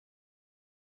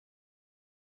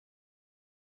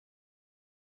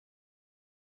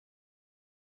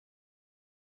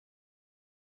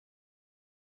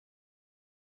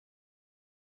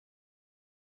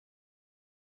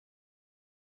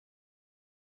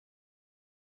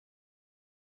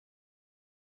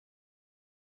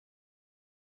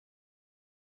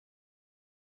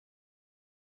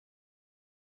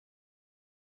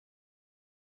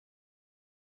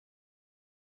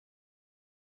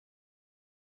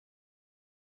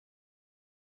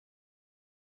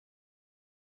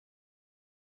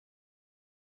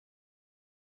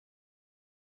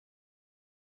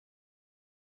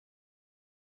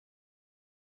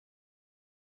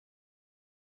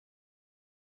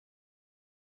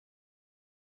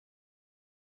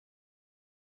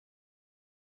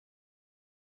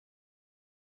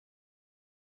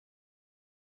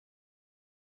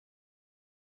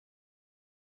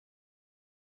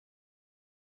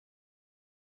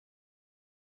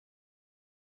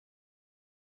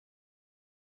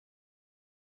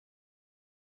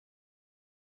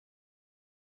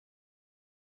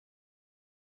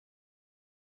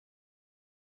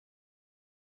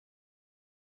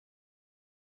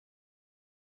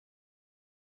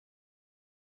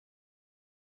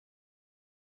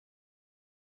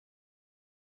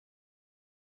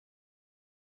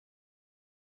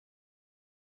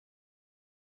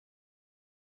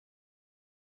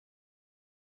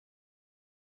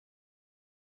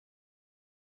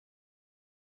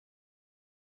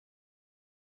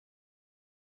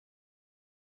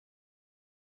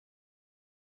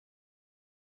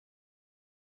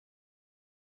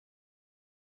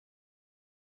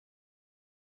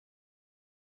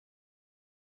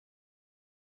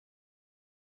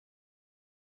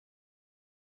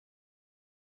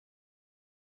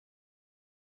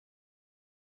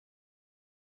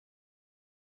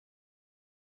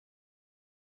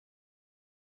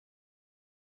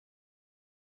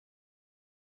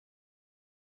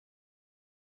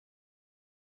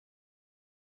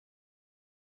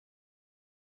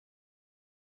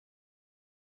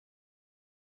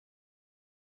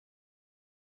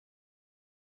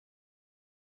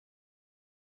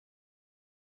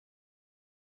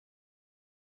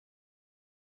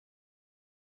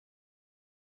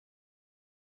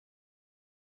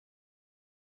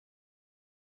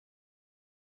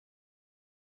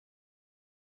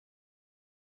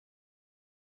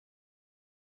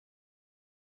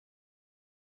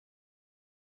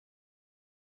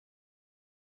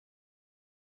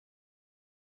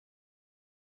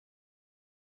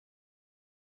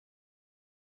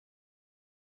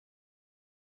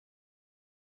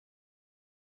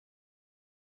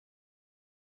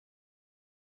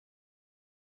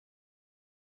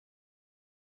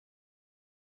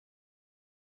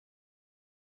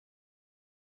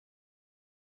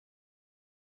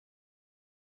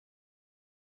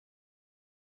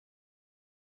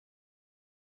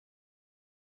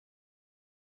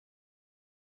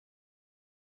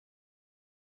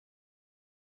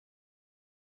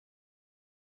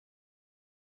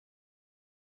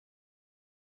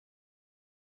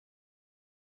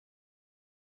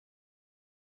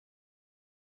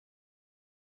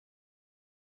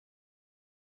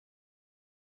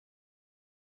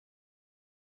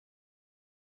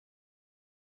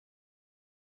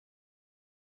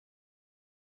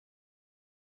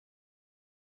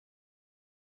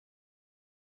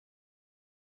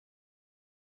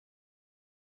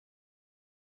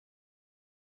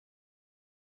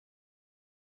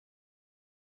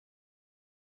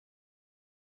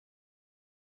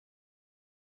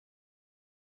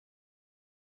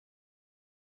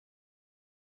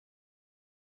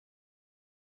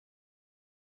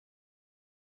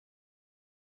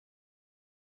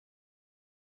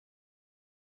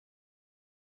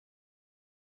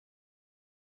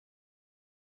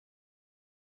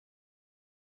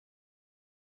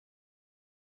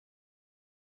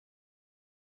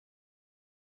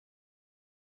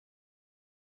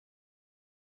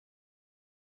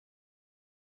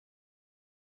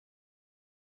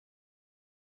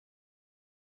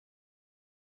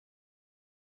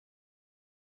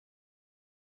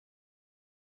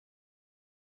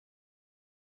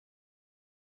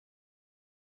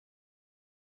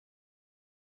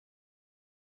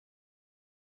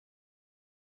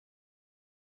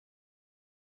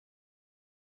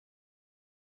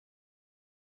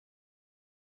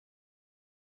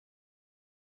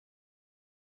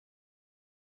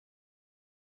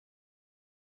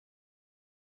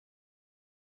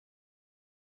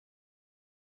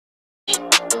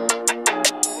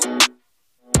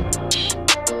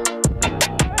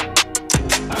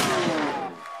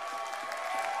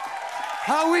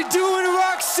How we doing,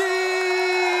 Roxy?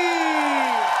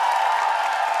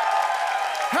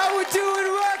 How we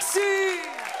doing, Roxy?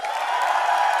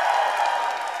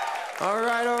 All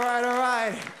right, all right, all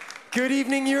right. Good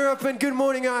evening, Europe, and good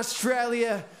morning,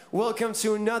 Australia. Welcome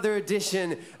to another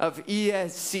edition of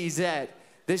ESCZ.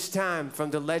 This time from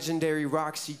the legendary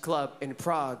Roxy Club in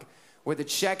Prague, where the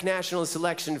Czech national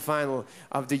selection final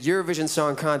of the Eurovision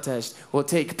Song Contest will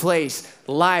take place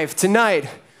live tonight.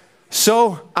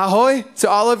 So, ahoy to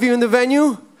all of you in the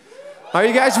venue. Are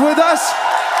you guys with us?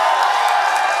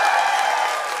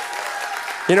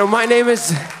 You know, my name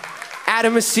is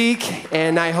Adam Asik,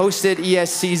 and I hosted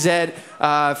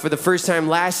ESCZ for the first time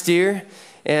last year,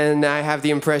 and I have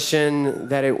the impression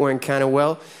that it went kind of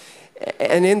well.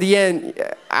 And in the end,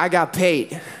 I got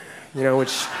paid, you know,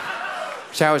 which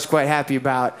I was quite happy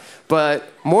about. But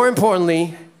more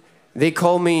importantly, they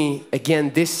called me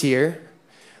again this year,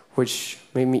 which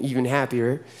made me even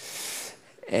happier.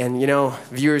 And, you know,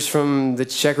 viewers from the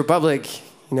Czech Republic,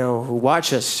 you know, who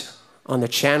watch us on the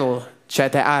channel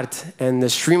ČT Art and the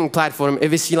streaming platform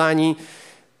iVysílání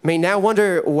may now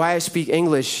wonder why I speak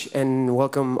English and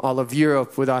welcome all of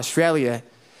Europe with Australia.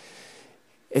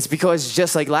 It's because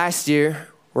just like last year,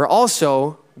 we're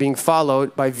also being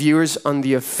followed by viewers on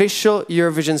the official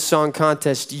Eurovision Song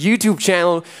Contest YouTube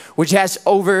channel, which has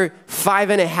over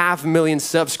 5.5 million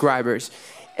subscribers.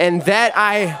 And that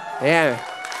yeah,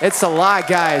 it's a lot,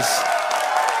 guys.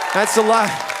 That's a lot.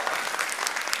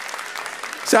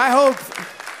 So I hope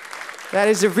that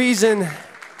is a reason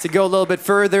to go a little bit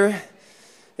further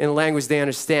in a language they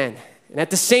understand. And at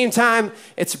the same time,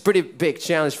 it's a pretty big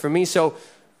challenge for me, so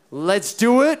let's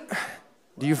do it.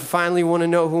 Do you finally want to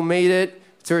know who made it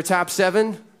to our top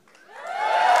 7?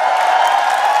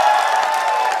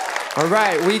 All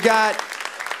right, we got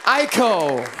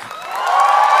Aiko.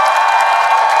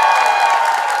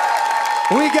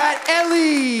 We got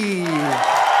Elly.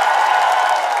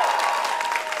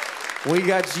 We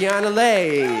got Gianna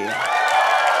Lei.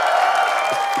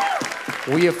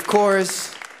 We, of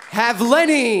course, have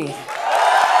Lenny.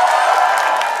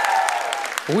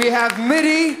 We have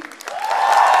MYDY.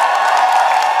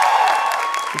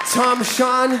 Tom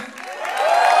Sean.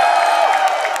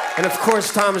 And, of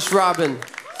course, Tomas Robin.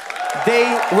 They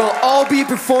will all be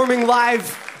performing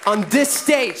live on this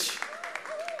stage.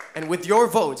 And with your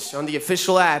votes on the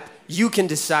official app, you can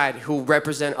decide who will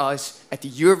represent us at the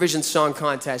Eurovision Song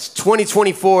Contest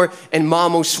 2024 in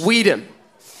Malmö, Sweden.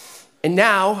 And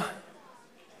now,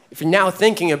 if you're now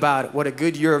thinking about what a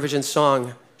good Eurovision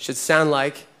song should sound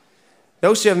like,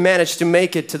 those who have managed to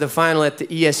make it to the final at the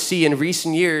ESC in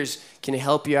recent years can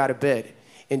help you out a bit.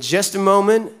 In just a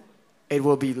moment, it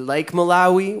will be Lake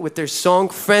Malawi with their song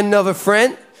Friend of a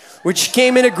Friend, which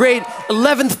came in a great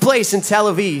 11th place in Tel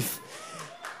Aviv.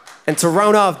 And to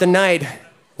round off the night,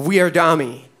 We Are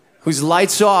Dami, whose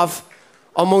Lights Off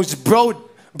almost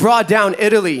brought down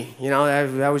Italy. You know,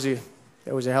 that was a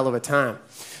hell of a time.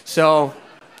 So,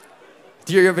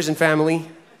 dear Eurovision family,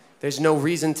 there's no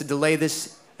reason to delay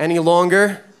this any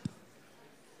longer.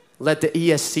 Let the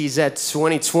ESCZ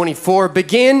 2024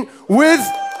 begin with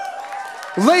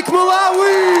Lake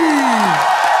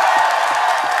Malawi!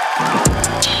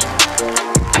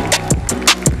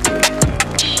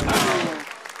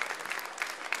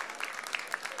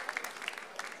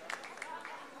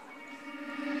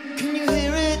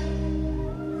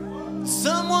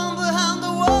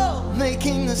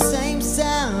 Making the same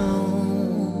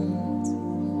sound.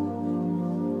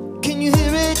 Can you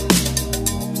hear it?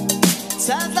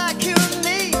 Sounds like you and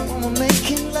me when we're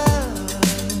making love.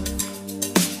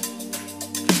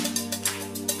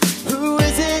 Who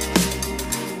is it?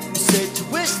 Who said you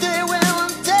wish they were on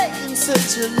taking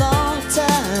such a long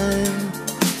time?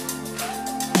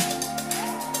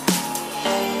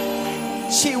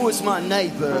 She was my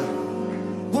neighbor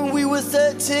when we were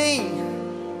 13.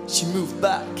 She moved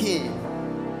back in.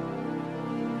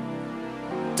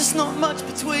 There's not much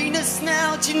between us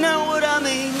now, do you know what I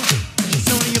mean? She's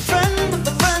only a friend of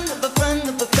a friend of a friend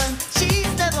of a friend. She's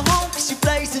never home cause she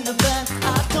plays in the band.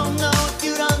 I don't know if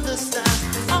you'd understand.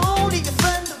 Only a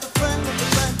friend of a friend of a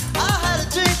friend. I had a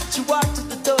dream that she walked to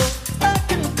the door. I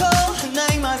can't recall her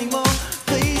name anymore.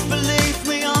 Please believe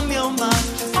me, I'm your man.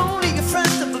 She's only a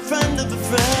friend of a friend of a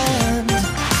friend.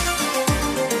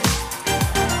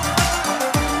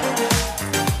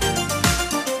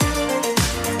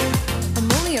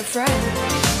 Friend.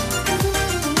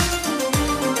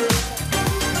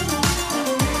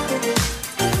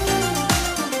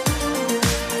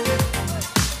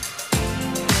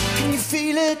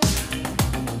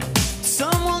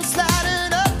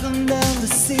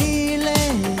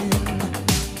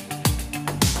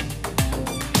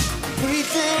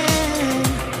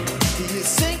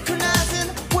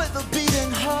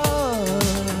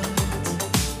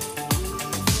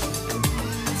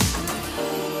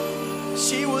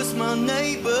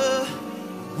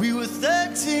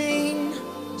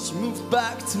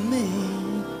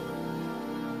 mean?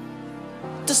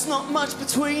 There's not much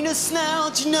between us now,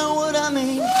 do you know what I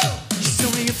mean? She's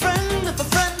only a friend of a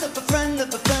friend of a friend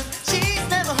of a friend. She's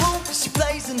never home cause she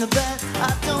plays in the band.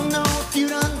 I don't know if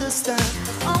you'd understand.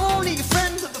 I'm only a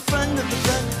friend of a friend of a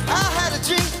friend. I had a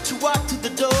drink to walk to the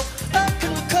door. I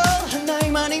can't recall her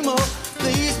name anymore.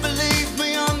 Please believe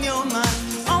me, I'm your man.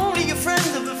 Only a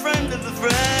friend of a friend of a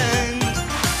friend.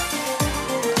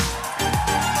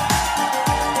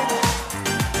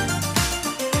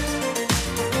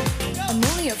 I'm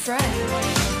only a friend.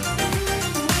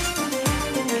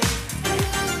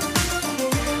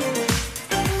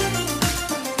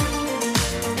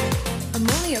 I'm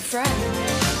only a friend.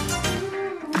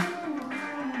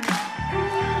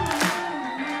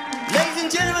 Ladies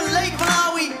and gentlemen, Lake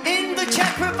Malawi in the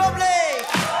Czech Republic.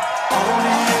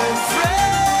 Only a friend.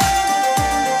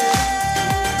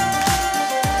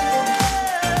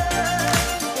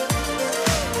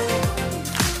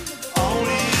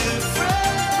 Only a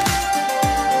friend.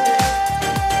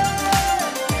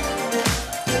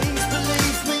 Please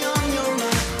believe me, I'm your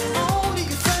man. Only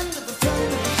a friend of a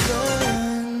friend of a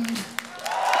friend.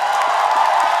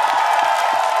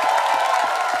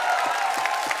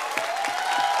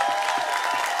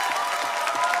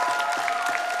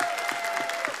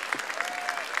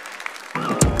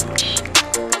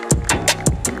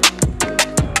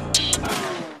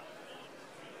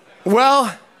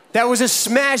 Well, that was a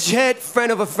smash hit,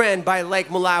 Friend of a Friend by Lake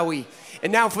Malawi.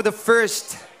 And now for the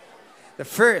first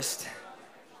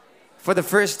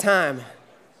time,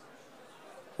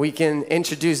 we can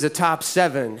introduce the top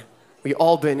 7 we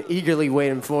all been eagerly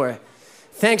waiting for.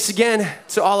 Thanks again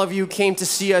to all of you who came to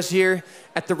see us here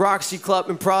at the Roxy Club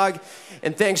in Prague.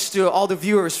 And thanks to all the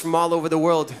viewers from all over the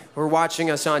world who are watching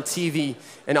us on TV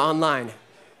and online.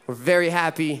 We're very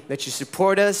happy that you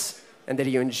support us and that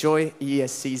you enjoy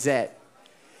ESCZ.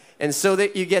 And so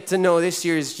that you get to know this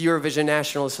year's Eurovision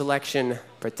National Selection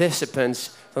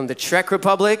participants from the Czech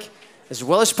Republic as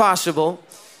well as possible,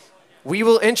 we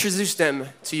will introduce them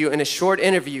to you in a short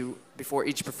interview before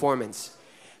each performance.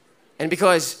 And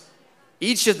because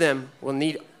each of them will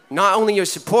need not only your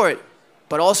support,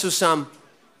 but also some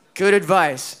good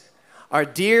advice, our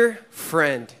dear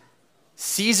friend,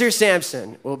 Caesar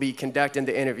Sampson, will be conducting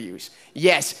the interviews.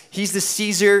 Yes, he's the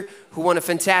Caesar who won a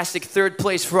fantastic 3rd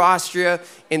place for Austria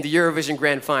in the Eurovision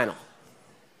Grand Final.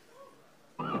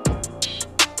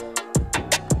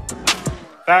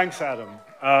 Thanks, Adam.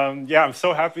 Yeah, I'm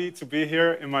so happy to be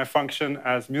here in my function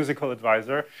as musical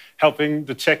advisor, helping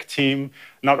the Czech team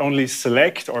not only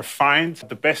select or find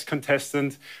the best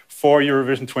contestant for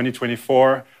Eurovision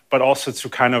 2024, but also to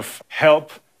kind of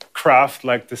help craft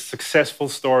like this successful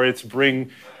story to bring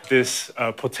this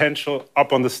potential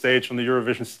up on the stage, on the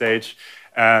Eurovision stage,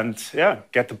 and yeah,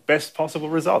 get the best possible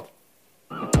result.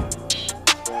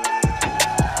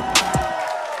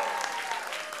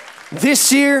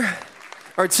 This year,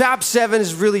 our top 7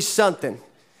 is really something.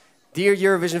 Dear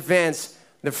Eurovision fans,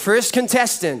 the first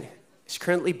contestant is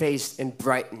currently based in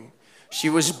Brighton. She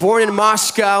was born in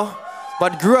Moscow,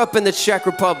 but grew up in the Czech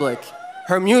Republic.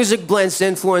 Her music blends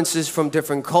influences from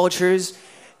different cultures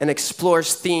and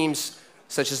explores themes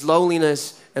such as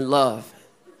loneliness and love.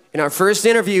 In our first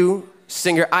interview,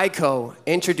 singer Aiko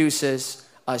introduces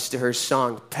us to her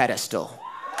song, Pedestal.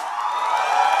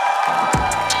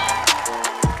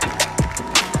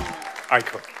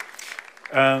 Aiko.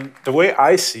 The way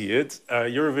I see it,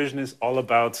 Eurovision is all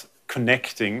about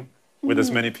connecting with as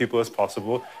many people as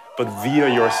possible, but via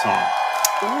your song.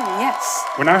 Oh, yes.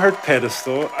 When I heard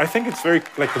Pedestal, I think it's very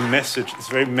like the message. It's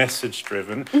very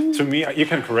message-driven. To me, you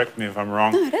can correct me if I'm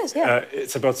wrong. No, it is. Yeah.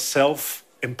 It's about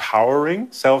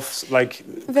self-empowering,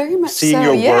 very much seeing so,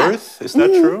 your yeah. worth. Is that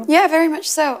true? Yeah, very much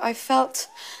so. I felt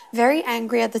very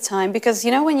angry at the time because, you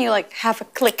know, when you like have a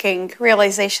clicking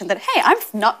realization that, hey,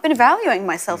 I've not been valuing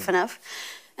myself enough,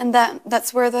 and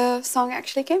that's where the song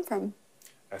actually came from.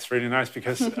 That's really nice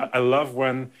because I love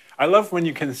when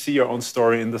you can see your own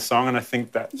story in the song, and I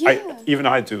think that even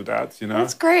I do that. You know,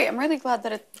 that's great. I'm really glad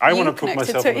that I want to put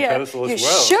myself on the pedestal as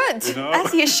well. You should, you know?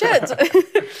 As you should.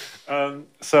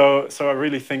 So I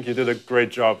really think you did a great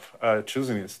job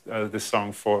choosing this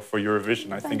song for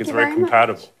Eurovision. I think it's very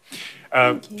compatible.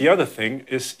 The other thing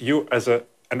is you as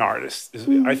an artist.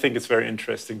 I think it's very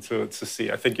interesting to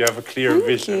see. I think you have a clear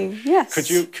vision. Yes.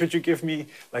 Could you give me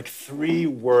like 3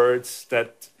 words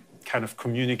that kind of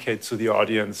communicate to the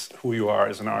audience who you are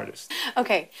as an artist?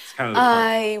 Okay. Kind of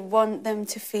I want them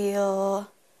to feel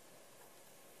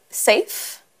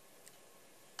safe,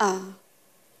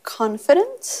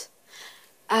 confident,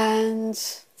 and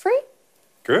free.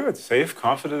 Good. Safe,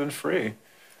 confident, and free.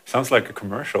 Sounds like a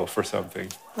commercial for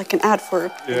something. like an ad for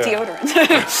deodorant.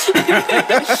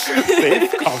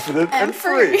 Safe, confident, and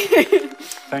free.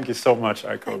 Thank you so much,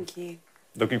 Aiko. Thank you.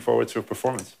 Looking forward to a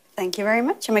performance. Thank you very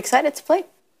much. I'm excited to play.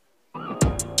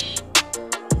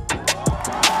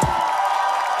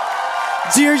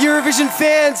 Dear Eurovision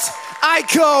fans,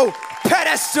 Aiko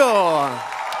Pedestal!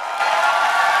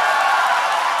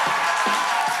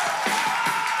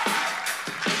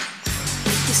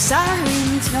 Your sorry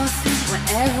means nothing when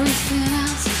everything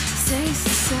else stays the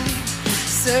same,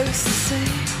 stays the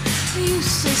same. You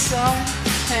say sorry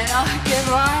and I get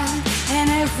violent and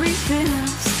everything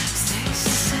else stays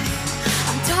the same.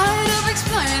 I'm tired of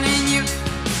explaining you.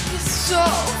 It's so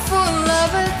full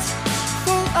of it,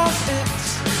 full of it.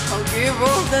 I'll give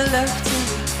all the love to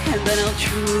me and then I'll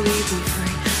truly be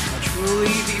free. I'll truly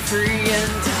be free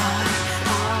and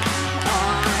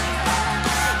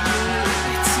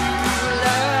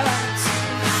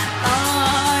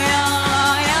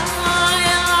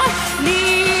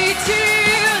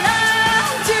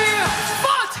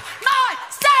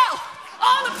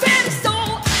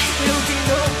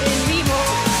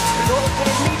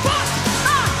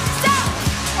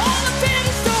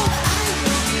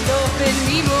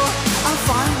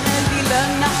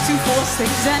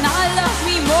things and I love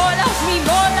me more, love me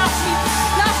more,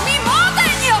 love me more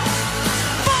than you.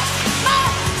 Put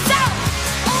myself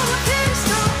on a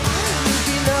pedestal. I will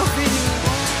be loving you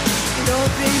more,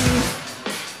 loving you.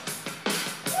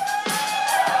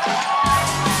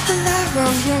 Whatever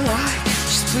you like,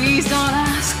 just please don't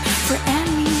ask for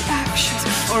any actions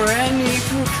or any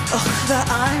proof that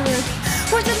I would.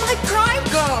 Where did my pride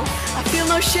go? I feel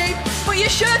no shame, but you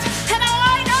should, and now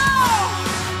I know.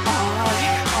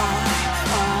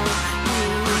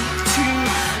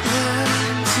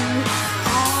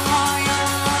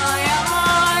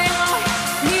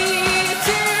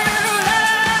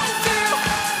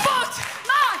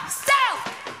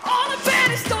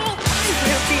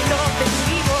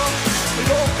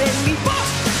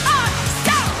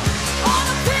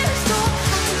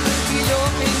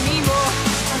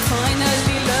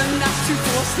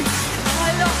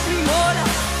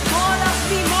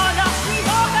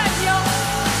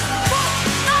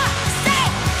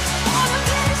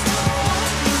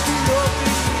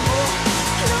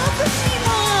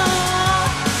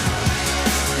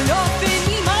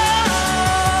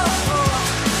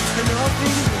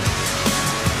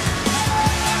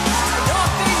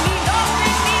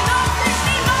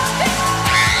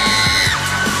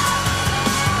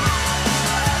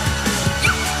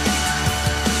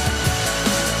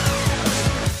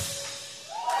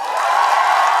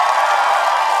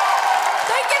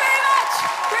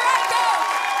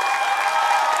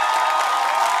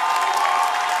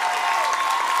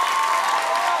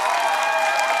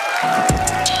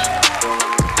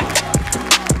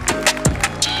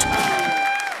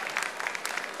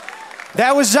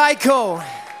 That was Aiko.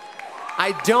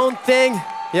 I don't think,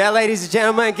 yeah, ladies and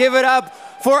gentlemen, give it up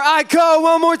for Aiko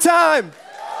one more time.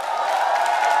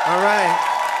 All right.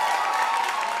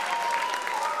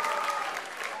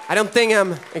 I don't think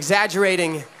I'm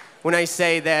exaggerating when I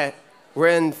say that we're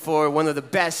in for one of the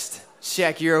best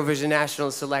Czech Eurovision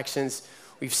national selections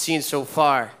we've seen so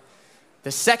far.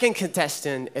 The second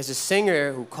contestant is a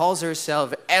singer who calls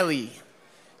herself Elly.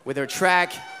 With her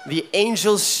track, The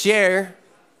Angel's Share,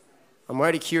 I'm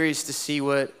already curious to see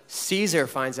what Caesar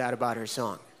finds out about her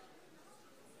song.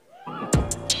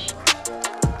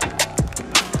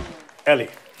 Elly,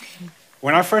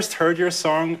 when I first heard your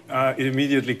song, it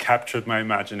immediately captured my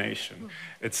imagination.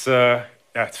 It's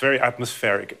very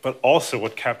atmospheric, but also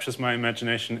what captures my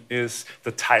imagination is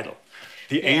the title.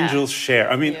 The Angel's Share.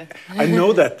 I mean, I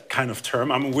know that kind of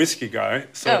term. I'm a whiskey guy.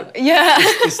 So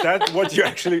is that what you're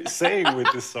actually saying with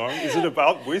this song? Is it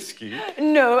about whiskey?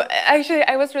 No, actually,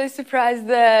 I was really surprised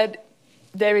that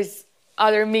there is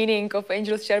other meaning of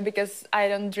Angel's Share because I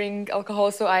don't drink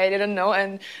alcohol, so I didn't know.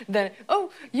 And then,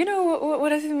 oh, you know, what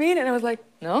does it mean? And I was like,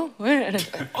 no. And I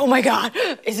was like, oh my God,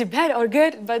 is it bad or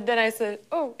good? But then I said,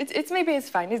 oh, maybe it's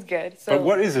fine, it's good. So but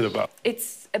what is it about?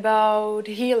 It's about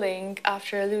healing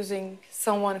after losing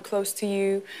someone close to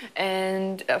you,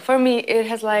 and for me it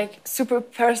has like super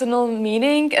personal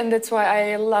meaning, and that's why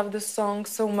I love the song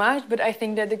so much. But I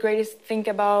think that the greatest thing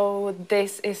about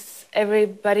this is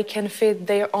everybody can fit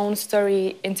their own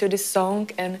story into this song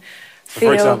and feel...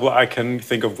 For example, I can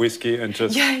think of whiskey and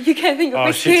just... Yeah, you can think of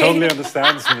whiskey. She totally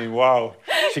understands me. Wow,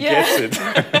 she gets it.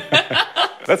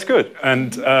 That's good.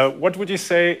 And what would you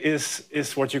say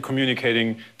is what you're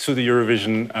communicating to the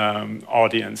Eurovision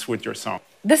audience with your song?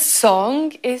 The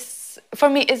song is, for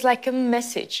me, is like a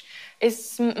message.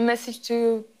 It's a message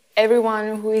to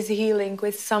everyone who is healing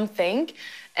with something,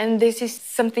 and this is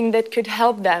something that could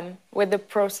help them with the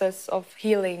process of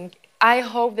healing. I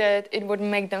hope that it would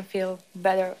make them feel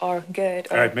better or good.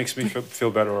 Or... It makes me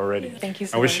feel better already. Thank you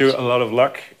so much. I wish you a lot of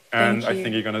luck, and Thank I you.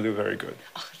 think you're going to do very good.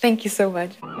 Oh, thank you so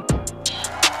much.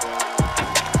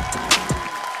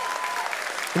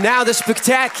 Now the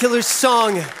spectacular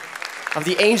song of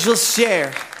the Angels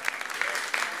Share.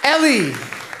 Elly.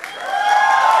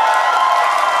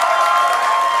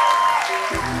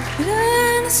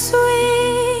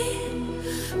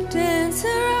 Dance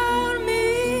around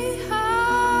me, I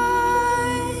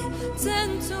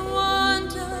tend to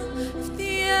wonder if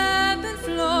the ebb and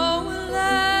flow will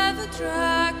ever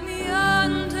drag me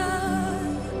under.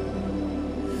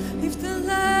 If the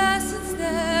lessons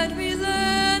that we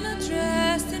learn are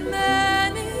dressed in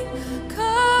many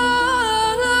colors,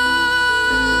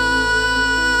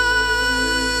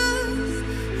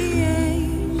 the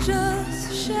angels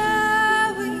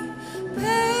shall we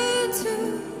pay to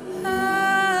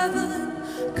heaven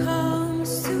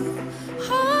comes to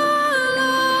all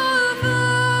of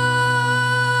us.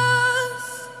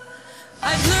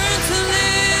 I've learned to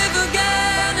live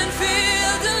again and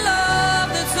feel the love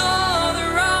that's all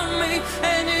around me,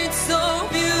 and it's so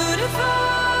beautiful,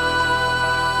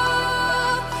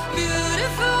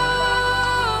 beautiful.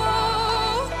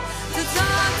 The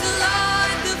dark, the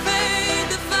light, the faith,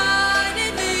 the fight,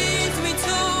 it leads me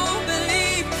to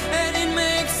believe, and it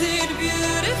makes it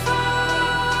beautiful,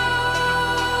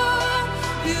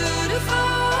 beautiful.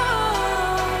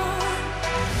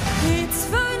 It's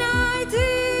finite,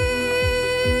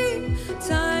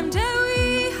 time that we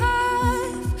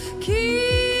have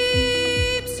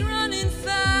keeps running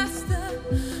faster.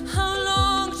 How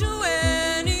long do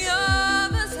any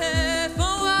of us have?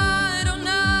 Oh, I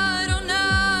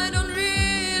don't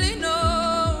really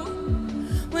know.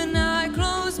 When I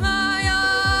close my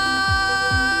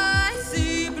eyes,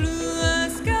 see blue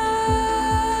sky.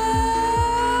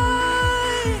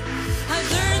 I've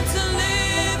learned to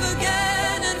live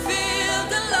again and feel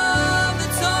the love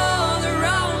that's all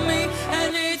around me,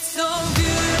 and it's so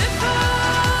beautiful,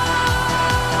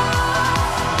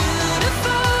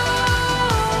 beautiful.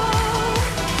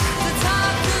 The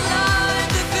top, the line,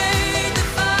 the faith, the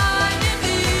fight, it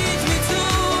leads me to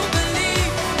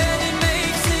believe, and it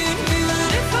makes it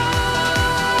beautiful,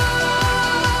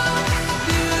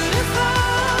 beautiful.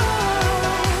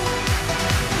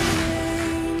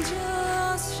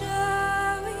 Angels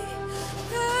shall we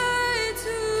pray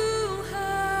to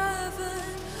heaven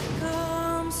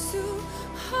comes to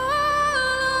all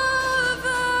of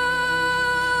us.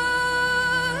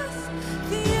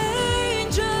 The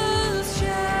angels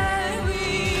shall we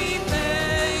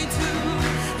pray to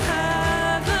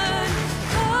heaven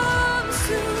comes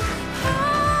to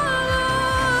all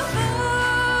of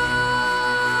us.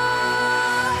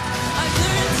 I've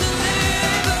learned to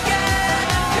live again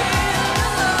and feel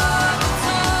the love that's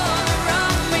all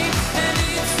around me, and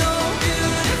it's so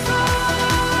beautiful,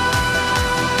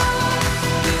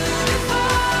 beautiful.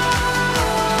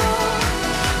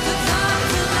 The time,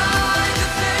 the light, the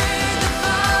faith, the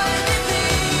fight, it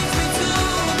leads me to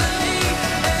believe,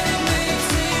 and it makes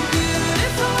it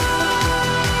beautiful,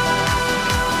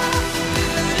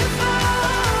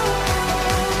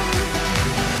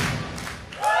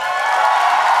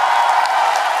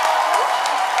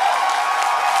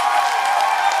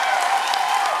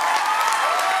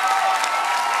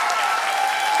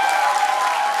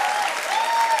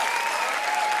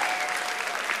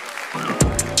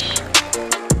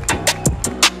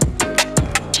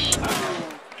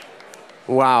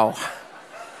 Wow.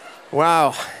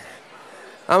 Wow.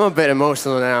 I'm a bit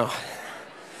emotional now.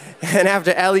 And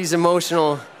after Elly's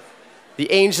emotional,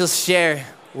 the Angels Share,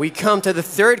 we come to the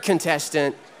third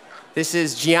contestant. This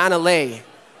is Gianna Lei,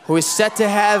 who is set to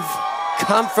have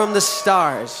Come From the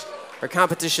Stars. Her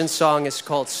competition song is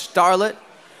called Starlet,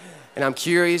 and I'm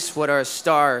curious what our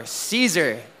star sees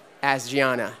her as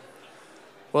Gianna.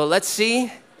 Well, let's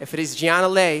see if it is Gianna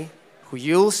Lei who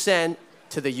you'll send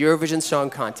to the Eurovision Song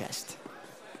Contest.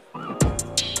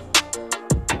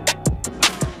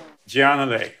 Gianna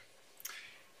Lei.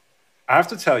 I have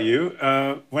to tell you,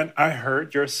 when I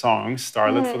heard your song,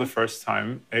 Starlet, for the first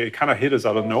time, it kind of hit us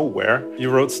out of nowhere. You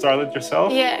wrote Starlet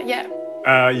yourself?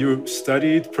 Yeah. You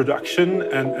studied production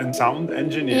and sound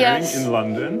engineering in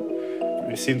London.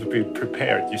 You seem to be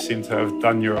prepared. You seem to have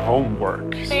done your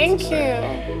homework. Thank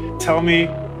you. Tell me,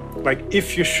 like,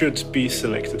 if you should be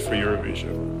selected for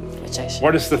Eurovision, Which I should.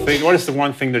 what is the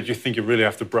one thing that you think you really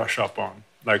have to brush up on,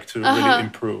 like to really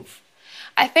improve?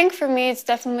 I think for me, it's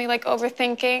definitely like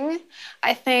overthinking.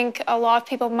 I think a lot of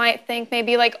people might think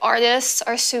maybe like artists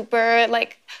are super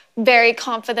like very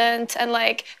confident and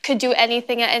like could do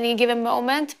anything at any given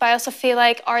moment. But I also feel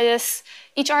like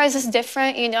each artist is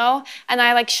different, you know, and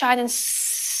I like shine in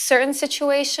certain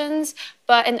situations,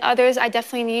 but in others I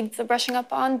definitely need the brushing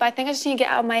up on. But I think I just need to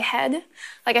get out of my head.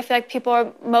 Like I feel like people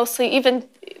are mostly, even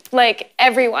like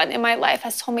everyone in my life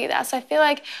has told me that. So I feel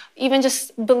like even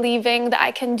just believing that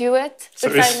I can do it, so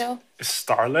because I know. Is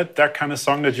Starlet that kind of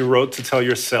song that you wrote to tell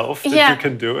yourself that you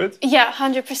can do it? Yeah,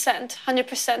 100%,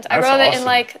 100%. I wrote it in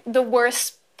like the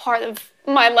worst part of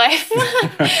my life.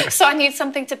 So I need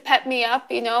something to pep me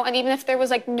up, you know? And even if there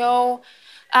was like no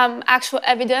actual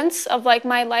evidence of like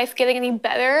my life getting any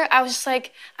better, I was just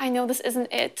like, I know this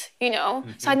isn't it, you know?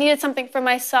 So I needed something for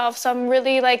myself. So I'm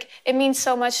really like, it means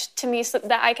so much to me so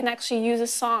that I can actually use a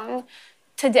song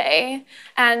today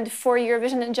and for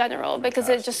Eurovision in general, because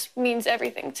it just means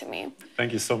everything to me.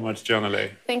 Thank you so much, Gianna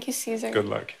Lei. Thank you, Caesar. Good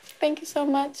luck. Thank you so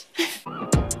much.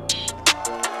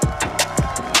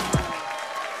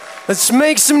 Let's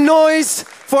make some noise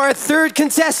for our third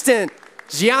contestant,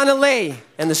 Gianna Lei,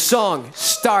 and the song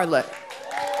Starlet.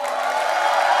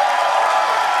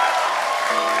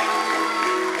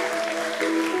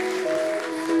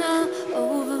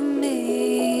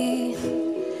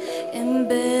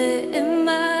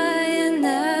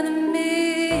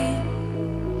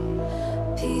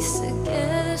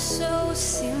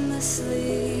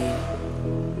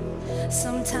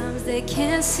 Sometimes they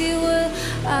can't see what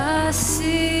I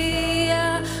see.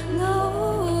 I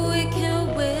know it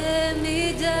can wear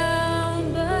me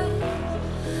down, but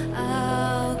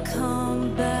I'll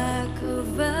come back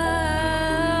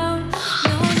around.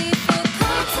 No need for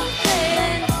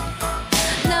contemplating,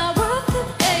 not worth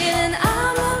debating.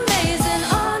 I'm amazing,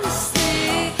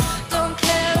 honestly. Don't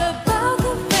care about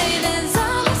the ratings,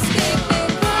 I'm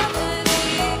escaping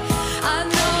gravity. I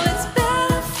know it's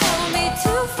better for me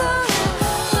to fly.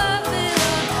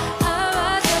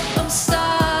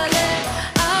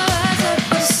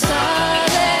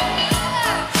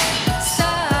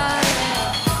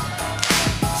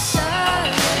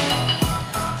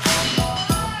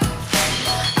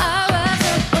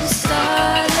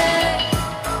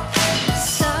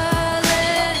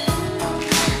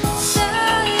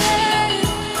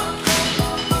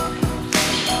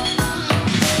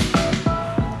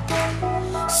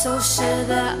 So sure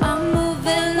that I'm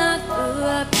moving at the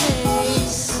right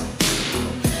pace.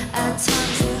 At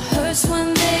times it hurts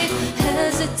when they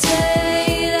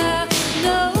hesitate. I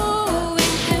know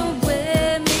it can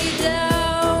wear me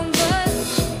down, but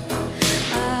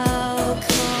I'll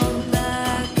come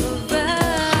back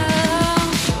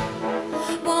around.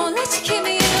 Won't let you keep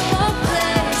me in one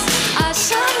place. I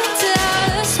shine into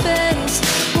outer space.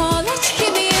 Won't let you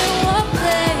keep me in one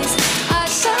place. I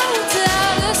shine into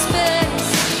outer space.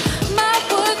 My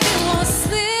work you won't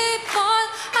sleep on.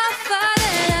 I fight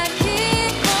and I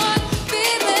keep on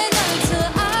beaming until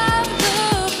I'm the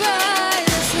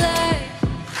brightest light.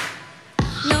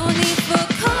 No need for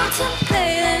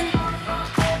contemplating,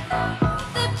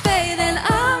 debating.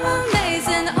 I'm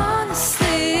amazing,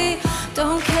 honestly.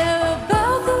 Don't care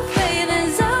about the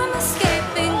ratings, I'm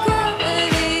escaping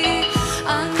gravity. I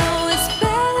know it's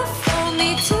better for me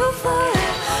to fly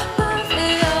above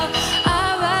it all. I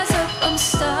rise up, I'm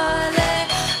starlit.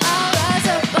 I rise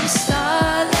up, I'm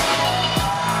starlit.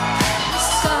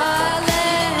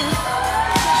 Starlit.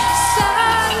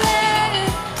 Starlit.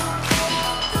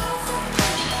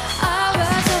 I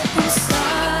rise up, I'm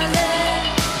starlit.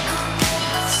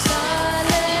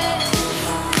 Starlit.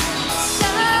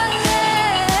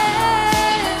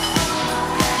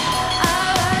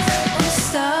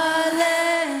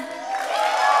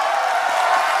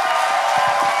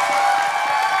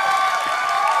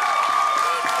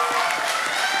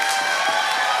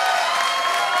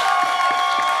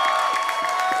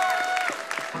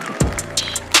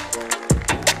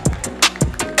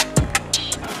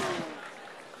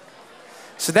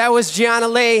 So that was Gianna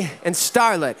Lei and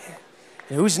Starlet.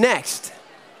 And who's next?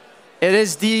 It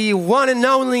is the one and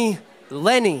only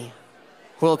Lenny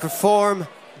who will perform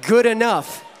Good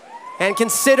Enough. And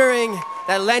considering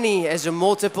that Lenny is a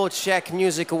multiple Czech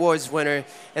Music Awards winner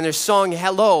and their song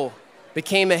Hello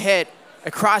became a hit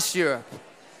across Europe,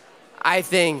 I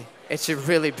think it should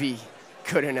really be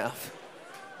good enough.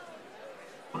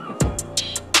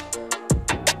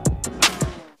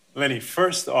 Lenny,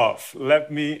 first off,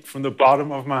 let me, from the bottom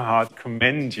of my heart,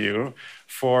 commend you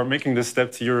for making the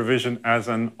step to Eurovision as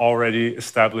an already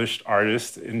established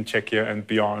artist in Czechia and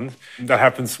beyond. That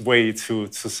happens way too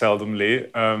seldomly.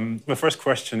 The first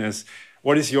question is,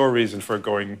 what is your reason for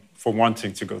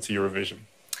wanting to go to Eurovision?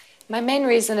 My main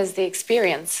reason is the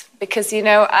experience, because, you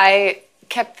know, I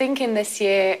kept thinking this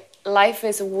year, life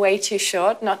is way too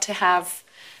short not to have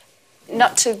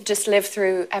not to just live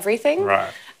through everything,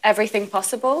 Right. everything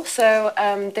possible. So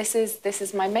this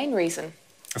is my main reason.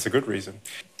 That's a good reason.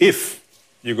 If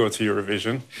you go to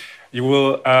Eurovision, you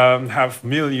will have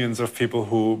millions of people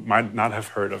who might not have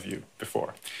heard of you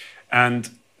before. And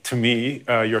to me,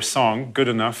 your song, Good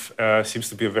Enough, seems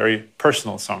to be a very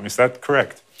personal song. Is that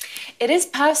correct? It is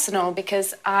personal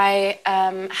because I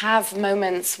have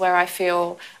moments where I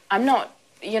feel I'm not,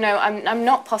 you know, I'm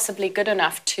not possibly good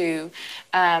enough to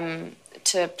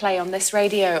play on this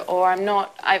radio, or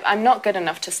I'm not good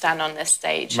enough to stand on this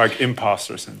stage. Like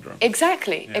imposter syndrome.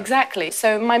 Exactly, Yeah. exactly.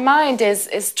 So my mind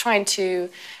is trying to,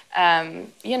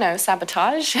 you know,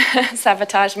 sabotage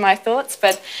my thoughts.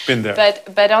 But Been there.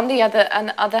 But on the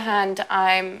other hand,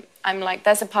 I'm like,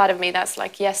 there's a part of me that's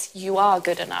like, yes, you are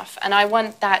good enough, and I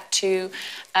want that to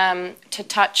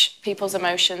touch people's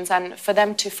emotions and for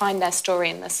them to find their story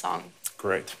in this song.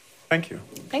 Great. Thank you.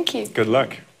 Thank you. Good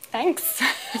luck. Thanks.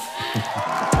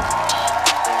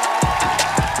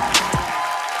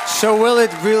 So will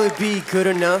it really be good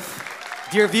enough?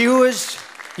 Dear viewers,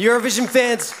 Eurovision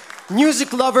fans,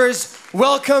 music lovers,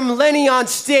 welcome Lenny on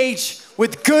stage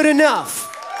with Good Enough.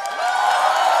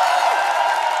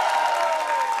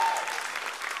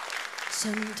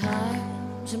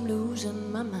 Sometimes I'm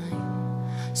losing my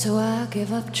mind, so I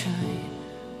give up trying.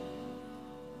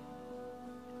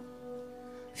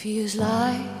 Feels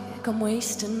like I'm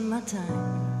wasting my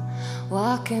time,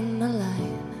 walking the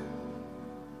line.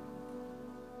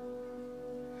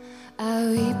 I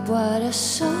reap what I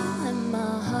sow and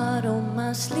my heart on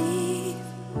my sleeve.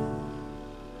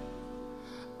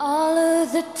 All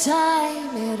of the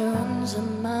time it runs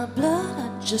in my blood, I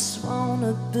just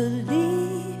wanna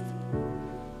believe.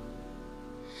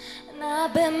 And I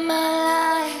bet my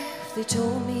life, they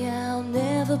told me I'll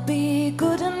never be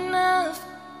good enough.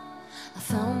 I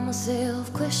found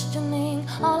myself questioning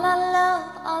all I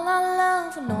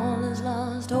love, and all is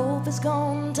lost, hope is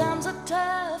gone, times are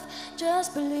tough,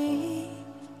 just believe.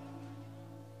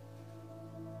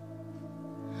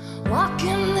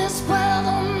 Walking this world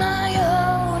on my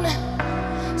own,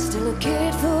 still a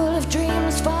kid full of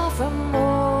dreams far from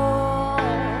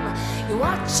home. You're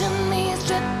watching me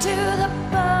stripped to the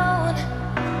bone.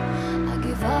 I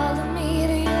give all of me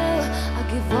to you, I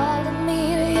give all of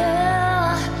me to you.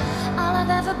 All I've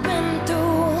ever been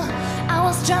through, I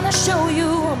was trying to show you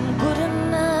I'm good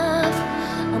enough,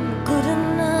 I'm good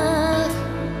enough.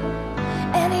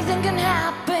 Anything can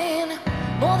happen,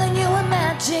 more than you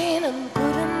imagine. I'm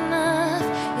good enough,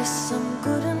 yes, I'm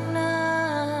good enough.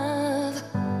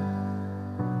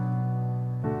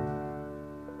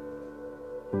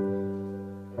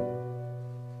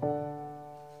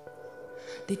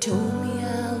 They told me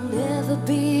I'll never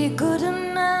be good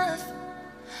enough.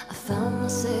 I found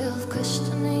myself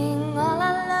questioning all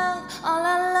I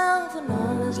love, when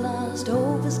all is lost,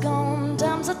 hope is gone,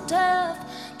 times are tough,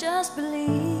 just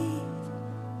believe.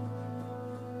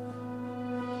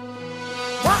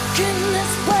 Walking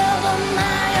this world on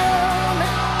my own,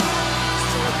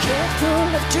 still a kid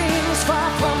full of dreams far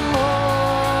from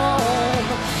home.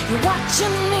 You're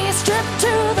watching me stripped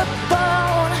to the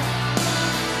bone.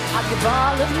 I give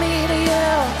all of me to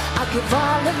you, I give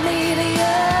all of me to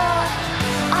you.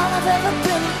 All I've ever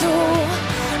been through,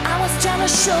 I was trying to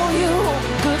show you I'm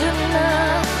good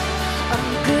enough, I'm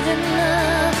good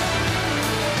enough.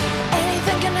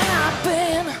 Anything can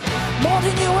happen, more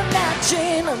than you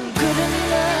imagine. I'm good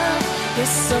enough,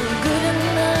 yes, I'm good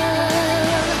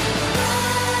enough.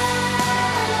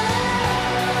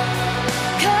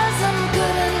 'Cause I'm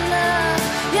good enough,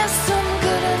 yes, I'm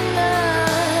good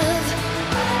enough.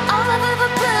 All I've ever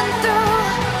been through,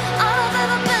 all I've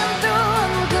ever been through,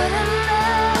 I'm good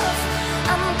enough,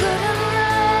 I'm good enough.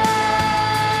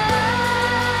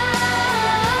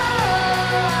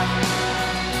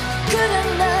 Good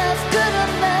enough, good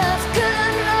enough, good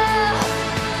enough.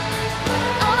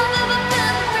 All I've ever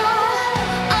been through,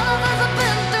 all I've ever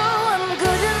been through, I'm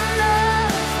good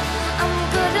enough, I'm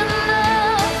good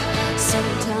enough.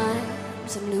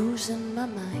 Sometimes I'm losing my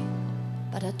mind,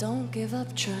 but I don't give up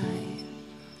trying.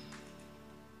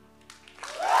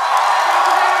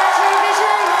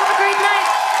 Eurovision, have a great night.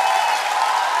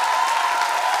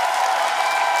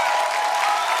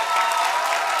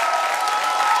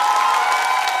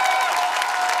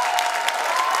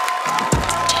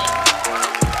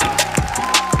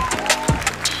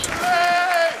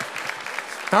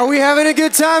 Are we having a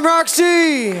good time,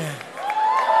 Roxy?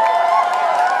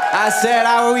 I said,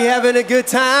 are we having a good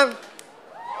time?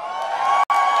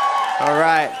 All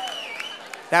right.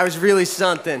 That was really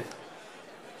something.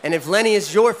 And if Lenny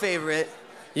is your favorite,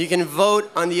 you can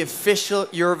vote on the official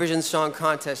Eurovision Song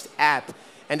Contest app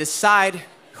and decide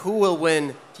who will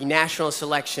win the national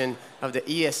selection of the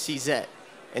ESCZ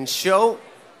and show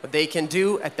what they can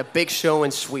do at the big show in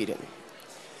Sweden.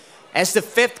 As the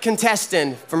 5th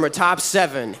contestant from our top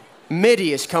 7,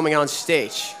 MYDY is coming on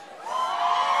stage.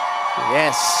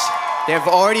 Yes, they have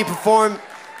already performed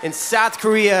in South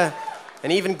Korea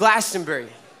and even Glastonbury.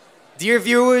 Dear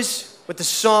viewers, with the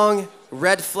song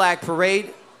Red Flag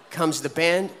Parade comes the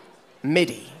band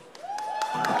MYDY.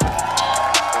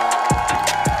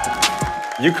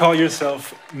 You call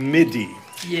yourself MYDY.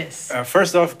 Yes.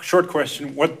 First off, short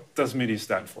question, what does MYDY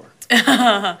stand for?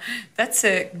 That's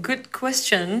a good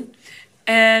question.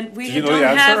 And we Do you know don't the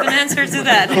answer? have an answer to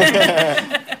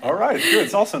that. All right, good,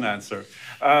 it's also an answer.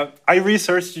 I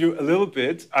researched you a little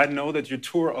bit. I know that you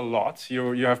tour a lot.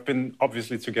 You have been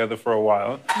obviously together for a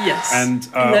while. Yes, and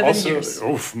 11 also, years.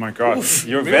 oh my God,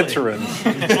 you're really? veterans,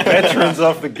 veterans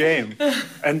of the game.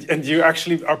 And you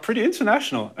actually are pretty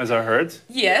international, as I heard.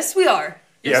 Yes, we are.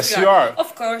 Yes, we you are.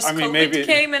 Of course, I mean, COVID maybe-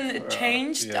 came and it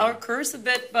changed yeah. our course a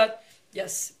bit, but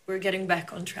yes, we're getting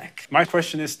back on track. My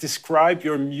question is, describe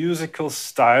your musical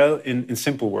style in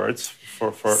simple words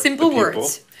for Simple the people.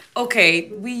 words. Okay,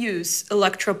 we use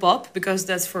electropop because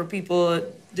that's for people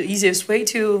the easiest way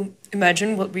to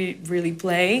imagine what we really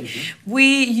play. We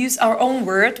use our own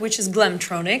word, which is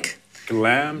glamtronic.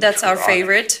 Glam. That's our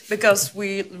favorite because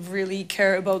we really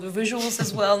care about the visuals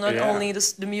as well, not only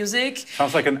the music.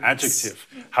 Sounds like an adjective.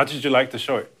 How did you like the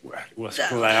show? It was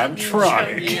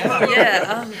glamtronic.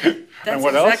 Yeah, that's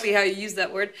what else? exactly how you use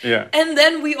that word. Yeah. And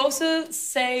then we also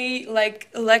say like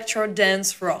electro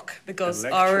dance rock because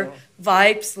our Electro.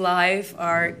 vibes live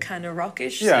are kind of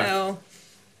rockish. Yeah. So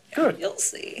Good. you'll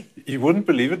see. You wouldn't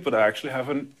believe it, but I actually have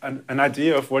an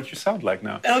idea of what you sound like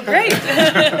now. Oh, great.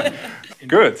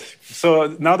 Good.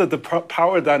 So now that the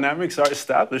power dynamics are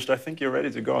established, I think you're ready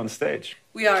to go on stage.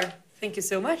 We are. Thank you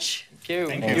so much.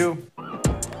 Thank you.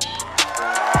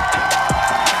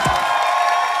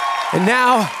 And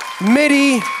now,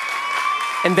 MYDY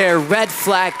and their Red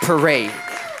Flag Parade.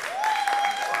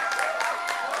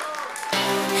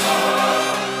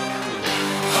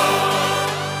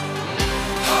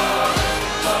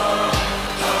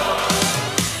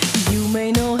 You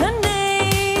may know her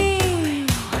name.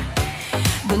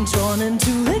 Been drawn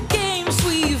into the games.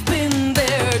 We've been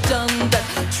there, done that.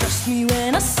 Trust me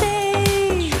when I say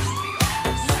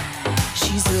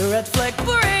she's a red flag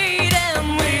parade, and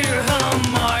we're her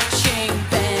marching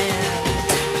band.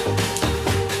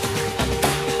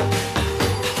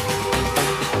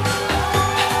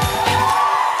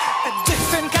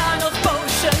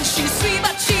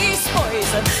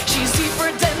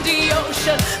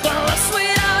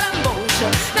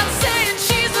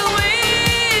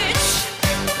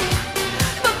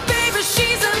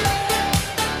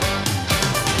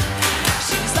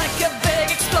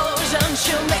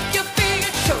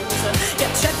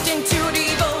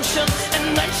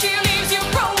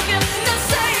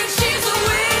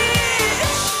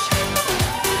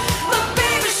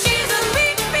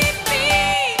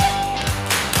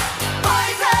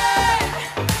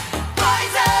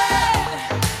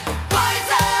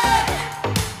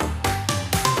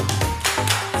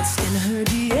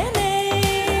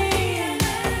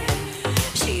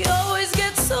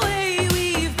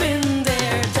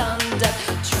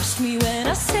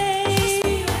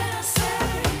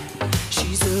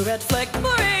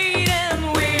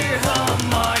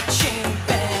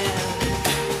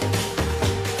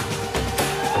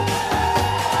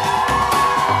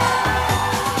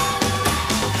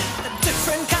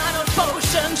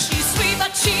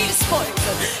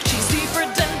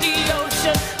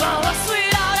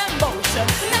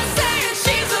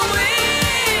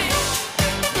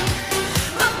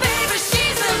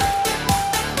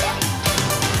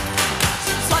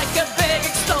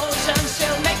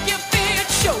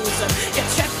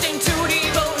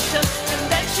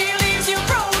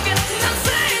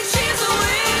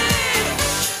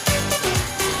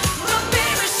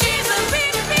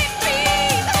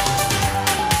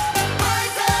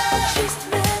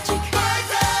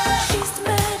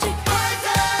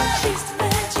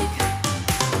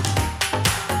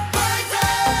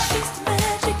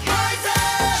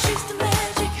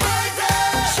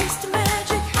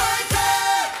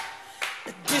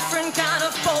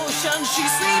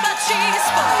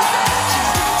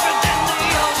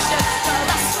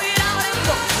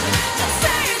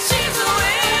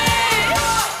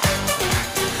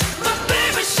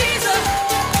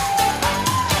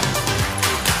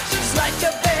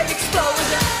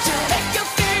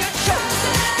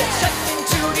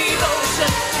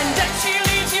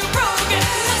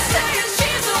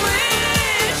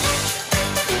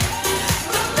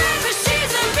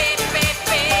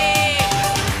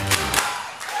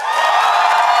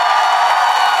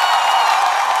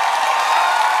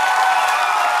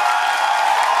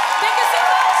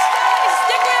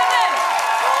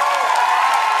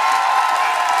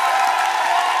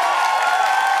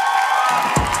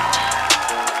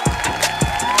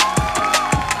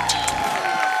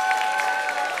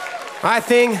 I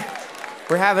think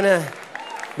we're having a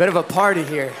bit of a party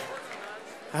here.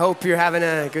 I hope you're having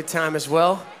a good time as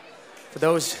well. For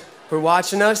those who are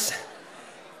watching us,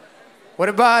 what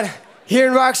about here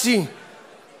in Roxy?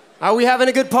 Are we having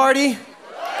a good party?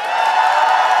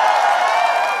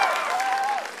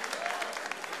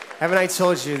 Haven't I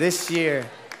told you this year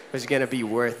was gonna be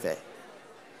worth it?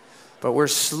 But we're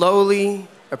slowly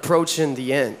approaching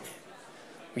the end.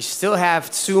 We still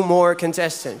have 2 more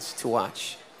contestants to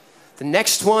watch. The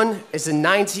next one is a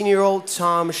 19-year-old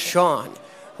Tom Sean,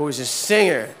 who is a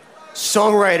singer,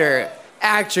 songwriter,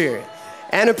 actor,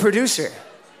 and a producer.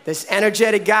 This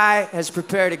energetic guy has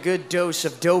prepared a good dose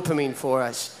of dopamine for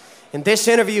us. In this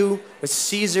interview with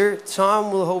Caesar,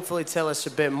 Tom will hopefully tell us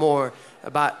a bit more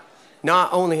about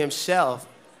not only himself,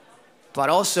 but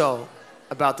also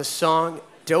about the song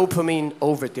Dopamine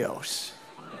Overdose.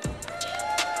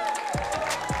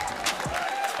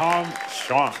 Tom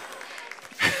Sean.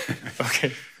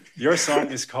 Okay. Your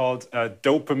song is called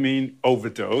Dopamine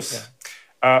Overdose.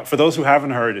 Yeah. For those who haven't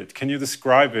heard it, can you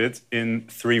describe it in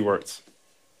 3 words?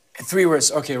 In 3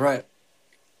 words, okay, right.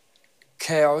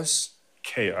 Chaos.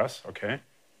 Chaos, okay.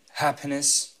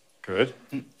 Happiness. Good.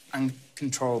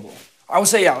 Uncontrollable. I would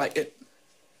say, yeah, like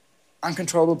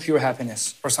uncontrollable pure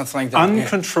happiness or something like that.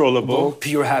 Uncontrollable yeah.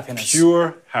 Pure happiness.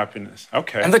 Pure happiness,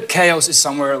 okay. And the chaos is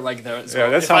somewhere like there as well.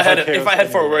 Yeah, that sounds like if I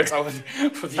had 4 words, I would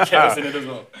put the chaos in it as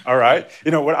well. All right. You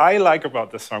know, what I like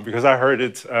about this song, because I heard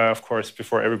it, of course,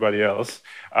 before everybody else,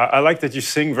 I like that you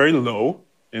sing very low,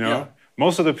 you know. Yeah.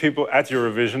 Most of the people at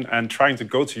Eurovision and trying to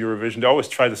go to Eurovision, they always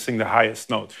try to sing the highest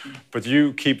note. But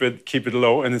you keep it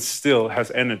low and it still has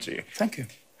energy. Thank you.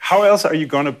 How else are you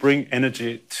going to bring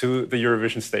energy to the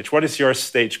Eurovision stage? What is your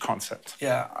stage concept?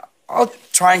 Yeah, I'm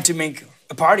trying to make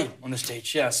a party on the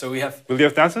stage. Yeah, so we have... Will you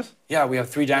have dancers? Yeah, we have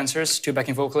 3 dancers, 2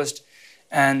 backing vocalists.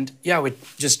 And yeah, we're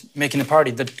just making a party.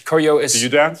 The choreo is... Do you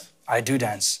dance? I do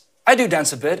dance. I do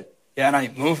dance a bit. Yeah, and I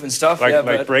move and stuff. Like, yeah,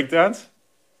 like break dance?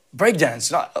 Break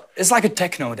dance. It's like a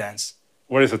techno dance.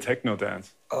 What is a techno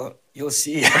dance? You'll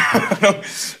see.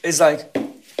 It's like...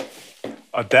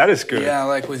 Oh, that is good. Yeah,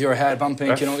 like with your head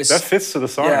bumping, you know. That fits to the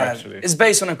song, actually. It's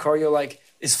based on a choreo, like,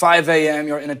 it's 5 a.m.,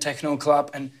 you're in a techno club,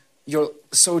 and you're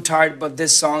so tired, but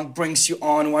this song brings you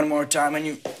on one more time, and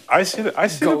you I see the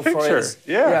picture.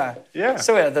 Yeah.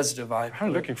 So yeah, that's the vibe.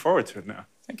 I'm looking forward to it now.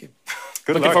 Thank you.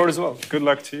 Good looking luck. forward as well. Good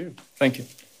luck to you. Thank you.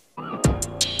 All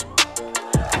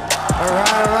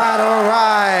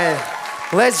right.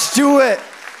 Let's do it.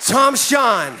 Tom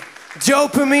Sean,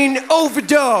 Dopamine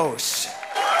Overdose.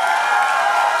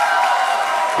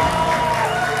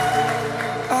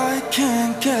 I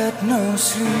can't get no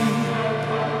sleep.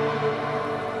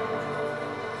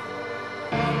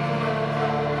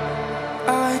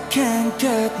 I can't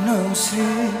get no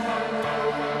sleep.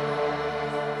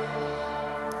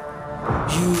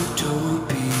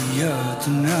 Utopia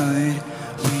tonight.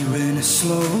 We're in a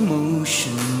slow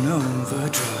motion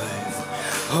overdrive.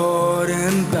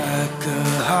 Holding back a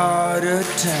heart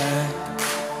attack.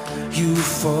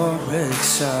 Euphoric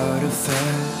side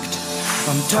effect.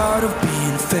 I'm tired of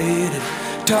being faded,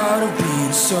 tired of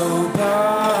being sober.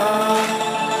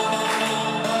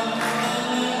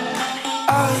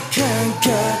 I can't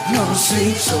get no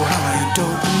sleep, so high in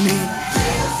dopamine.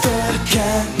 The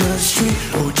chemistry,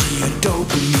 OG and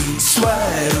dopamine.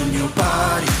 Sweat on your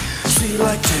body, sweet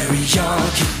like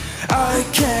teriyaki. I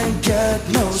can't get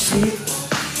no sleep.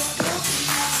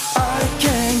 I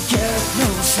can't get no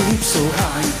sleep, so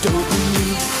high in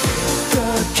dopamine.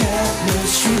 The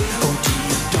chemistry, OG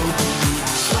and dopamine.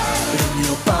 In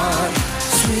your body,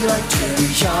 sweet like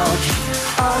teriyaki.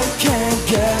 I can't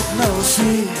get no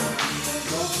sleep.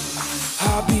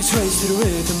 Heartbeats race to the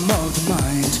rhythm of the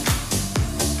mind.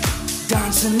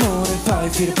 Dancing more than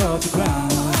 5 feet above the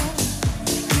ground.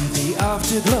 In the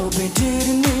afterglow painted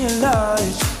in neon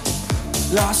light.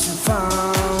 Lost and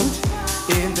found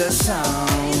in the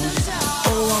sound.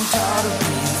 Oh, I'm tired of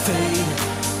being faded,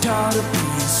 tired of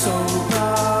being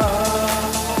sober.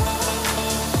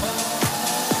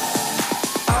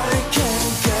 I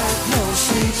can't get no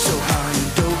sleep, so high in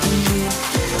dopamine.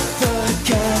 The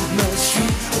chemistry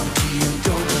of the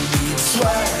dopamine.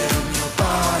 Sweat on your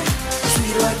body,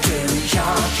 sweet like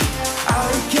teriyaki. I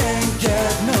can't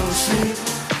get no sleep.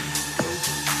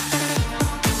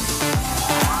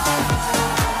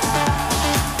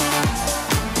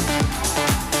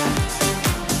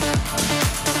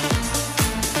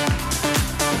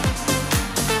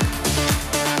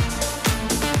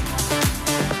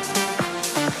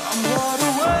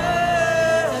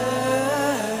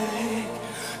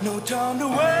 Time to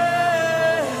waste.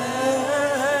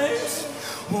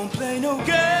 Won't play no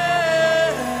games.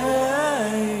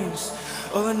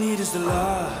 All I need is is the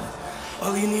love.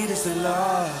 All you need is the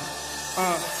love.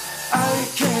 I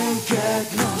can't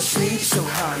get no sleep, so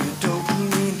high in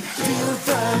dopamine. Feel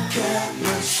the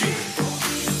chemistry.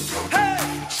 Hey!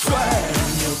 Sweat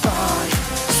on your body,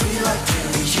 sweet like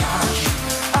teriyaki.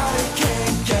 I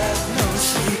can't get no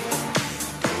sleep.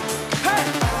 Hey!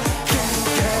 Can't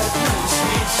get no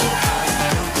sleep, so high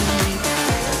in dopamine.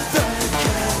 The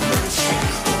chemistry,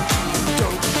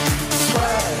 dopamine.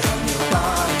 Sweat on your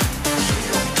body, sweet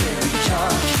like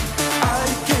teriyaki. I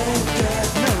can't get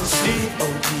no sleep.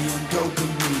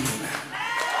 Dopamine.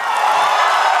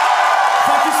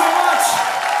 Thank you so much.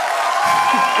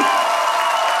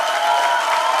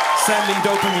 Sending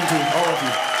dopamine to all of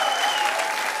you.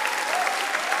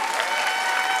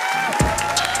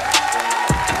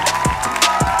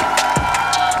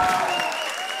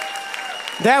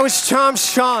 That was Tom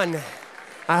Sean.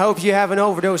 I hope you haven't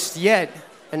overdosed yet.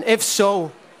 And if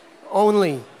so,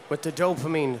 only with the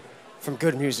dopamine from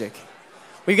good music.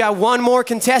 We got one more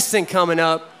contestant coming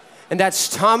up, and that's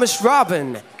Tomas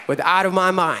Robin with Out of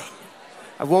My Mind.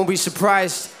 I won't be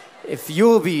surprised if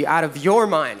you'll be out of your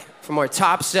mind from our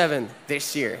top 7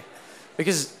 this year.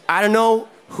 Because I don't know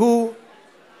who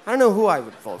I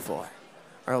would vote for.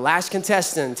 Our last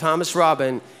contestant, Tomas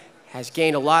Robin, has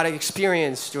gained a lot of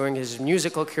experience during his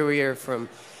musical career, from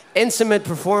intimate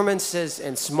performances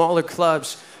in smaller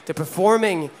clubs to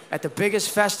performing at the biggest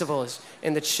festivals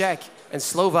in the Czech and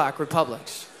Slovak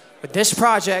republics. With this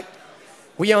project,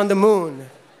 We on the Moon,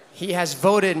 he has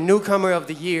voted Newcomer of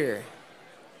the Year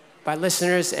by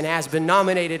listeners and has been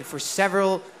nominated for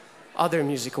several other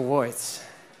music awards.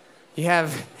 You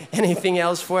have anything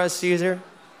else for us, Caesar?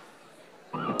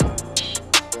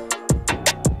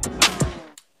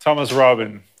 Tomas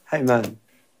Robin. Hey, man.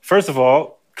 First of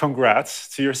all, congrats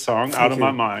to your song, Out of My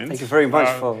Mind. Thank you very much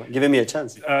for giving me a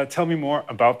chance. Tell me more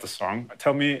about the song.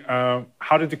 Tell me,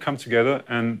 how did it come together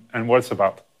and what it's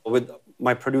about? With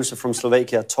my producer from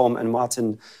Slovakia, Tom and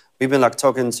Martin, we've been like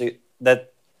talking to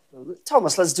that,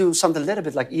 Thomas, let's do something a little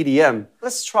bit like EDM.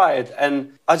 Let's try it.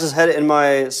 And I just had it in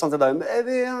my, something like,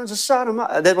 maybe I'm just out of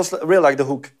my... That was real like the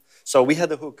hook. So we had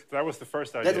the hook. That was the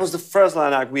first idea. That was the first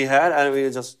line like we had, and we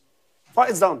just,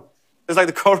 it's done. It's like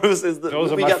the chorus is the...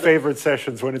 Those are my favorite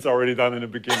sessions, when it's already done in the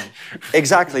beginning.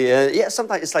 Exactly. Yeah,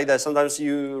 sometimes it's like that. Sometimes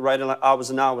you write it like hours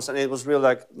and hours, and it was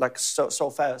really like so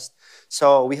fast.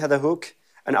 So we had a hook,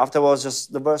 and afterwards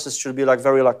just the verses should be like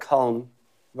very like calm,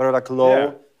 very like low,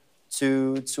 yeah,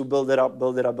 to build it up.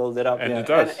 And yeah. it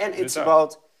does. And it's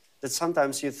about that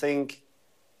sometimes you think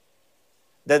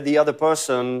that the other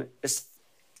person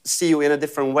see you in a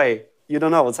different way. You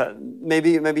don't know.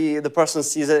 Maybe the person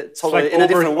sees it totally like in a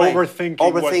different way.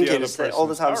 Overthinking it all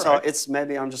the time. So it's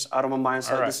maybe I'm just out of my mind.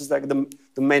 So this is like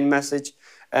the main message,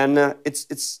 and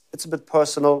it's a bit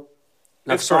personal.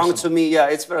 Like it's song personal. To me, yeah,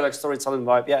 it's very like storytelling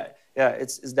vibe. Yeah,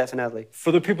 it's definitely.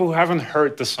 For the people who haven't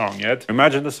heard the song yet,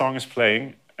 imagine the song is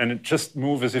playing, and it just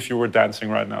moves as if you were dancing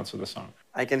right now to the song.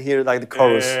 I can hear like the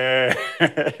chorus.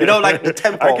 You know, like the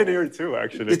tempo. I can hear it too,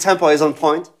 actually. The tempo is on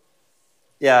point.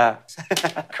 Yeah.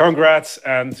 Congrats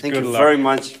and Thank good you luck. very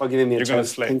much for giving me a You're gonna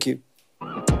chance. slay. Thank you.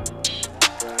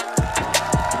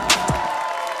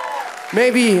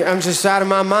 Maybe I'm just out of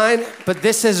my mind, but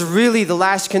this is really the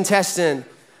last contestant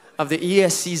of the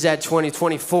ESCZ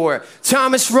 2024.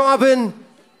 Tomas Robin,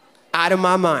 Out of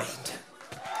My Mind.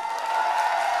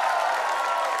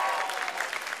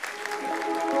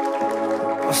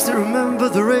 I still remember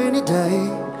the rainy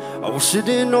day. I was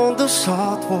sitting on the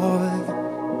sidewalk,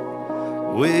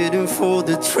 waiting for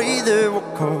the tree that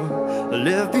would come. I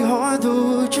left behind the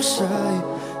wood you say,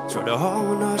 try to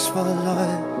harmonize my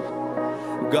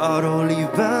life. Got only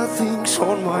bad things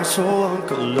on my soul. I'm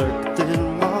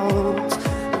collecting mounts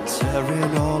and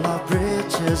tearing all our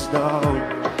bridges down.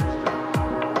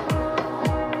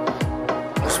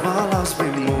 'Cause my life's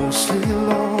been mostly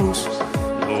lost.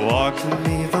 No, I can't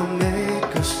even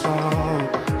make a sound.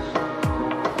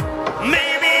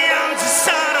 Maybe I'm just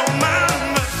out of my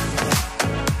mind.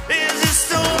 Is this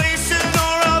the wasting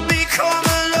or I'll become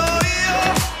a lawyer?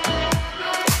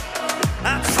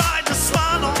 I tried to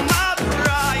swallow my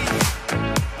pride.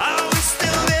 Are we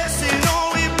still missing or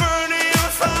we burning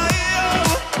on fire?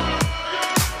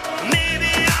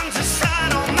 Maybe I'm just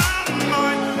out of my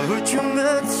mind. I heard you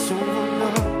met someone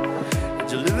now, and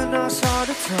you're living outside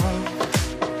of town.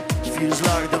 It feels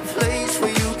like the place where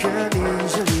you can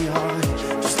easily hide.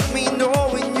 Just let me know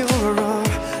when you're around,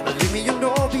 and leave me, you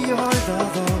know, behind that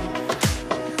door.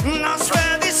 And I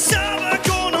swear this summer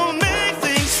gonna make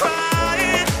things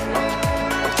right.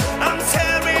 I'm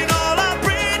tearing all our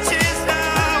bridges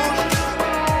down.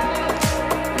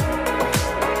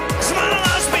 'Cause my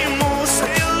life's been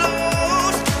mostly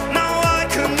lost. Now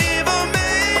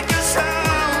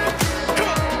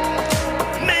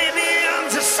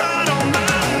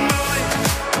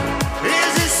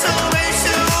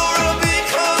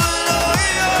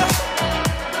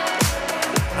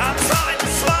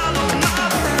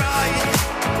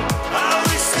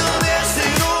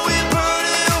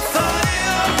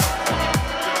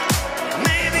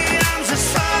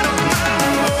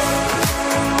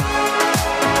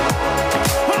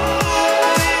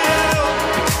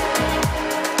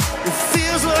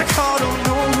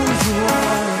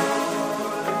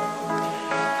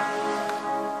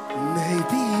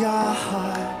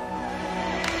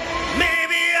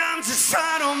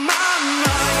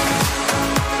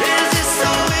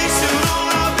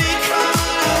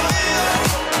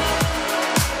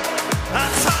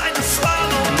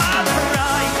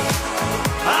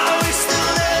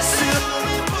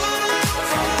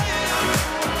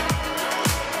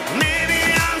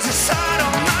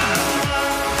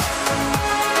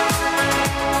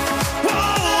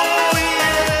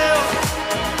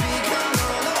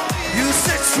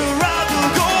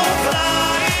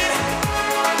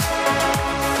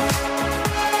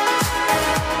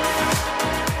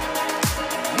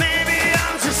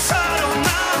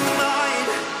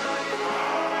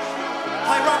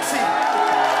Hi, Roxy.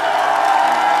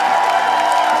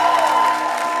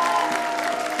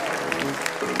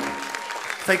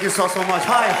 Thank you so much.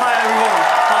 Hi, everyone.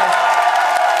 Hi.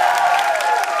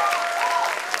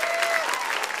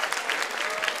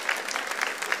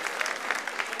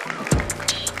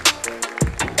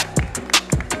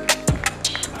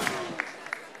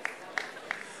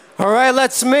 All right,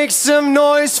 let's make some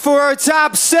noise for our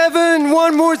top 7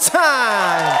 one more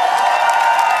time.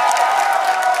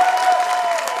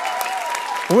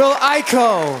 Will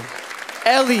Aiko,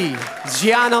 Elly,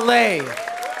 Gianna Lei,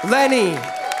 Lenny,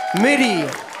 MYDY,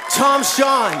 Tom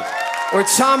Sean, or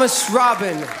Tomas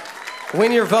Robin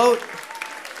win your vote?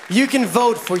 You can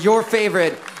vote for your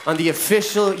favorite on the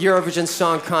official Eurovision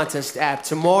Song Contest app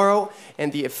tomorrow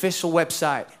and the official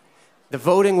website. The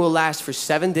voting will last for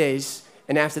 7 days,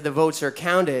 and after the votes are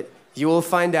counted, you will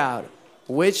find out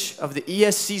which of the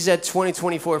ESCZ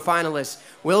 2024 finalists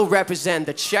will represent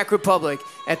the Czech Republic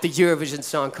at the Eurovision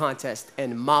Song Contest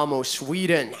in Malmö,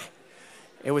 Sweden.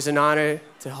 It was an honor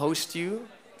to host you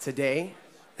today,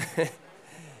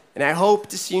 and I hope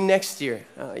to see you next year.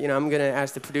 I'm gonna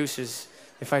ask the producers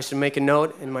if I should make a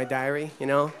note in my diary,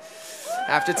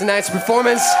 after tonight's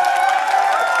performance,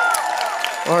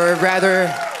 or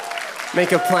rather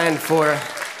make a plan for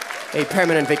a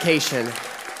permanent vacation.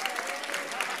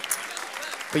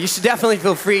 But you should definitely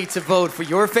feel free to vote for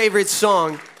your favorite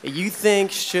song that you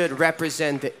think should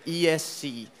represent the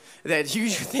ESC, that you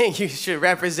think you should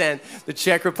represent the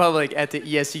Czech Republic at the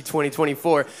ESC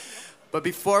 2024. But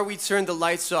before we turn the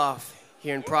lights off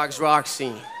here in Prague's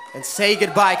Roxy and say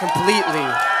goodbye completely,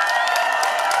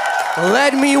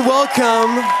 let me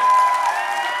welcome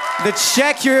the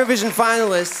Czech Eurovision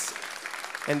finalists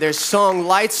and their song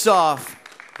Lights Off,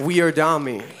 We Are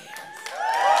Dami.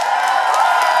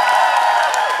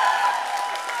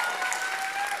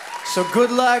 So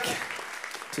good luck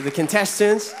to the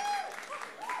contestants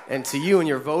and to you in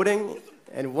your voting.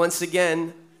 And once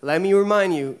again, let me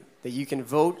remind you that you can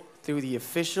vote through the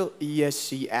official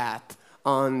ESC app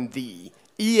on the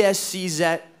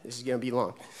ESCZ, this is gonna be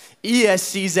long,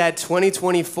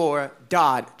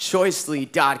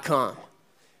 ESCZ2024.choicely.com,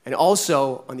 and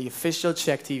also on the official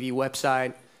Czech TV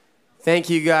website. Thank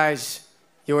you guys.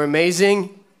 You were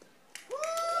amazing.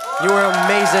 You were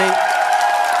amazing.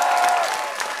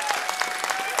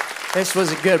 This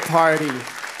was a good party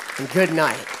and good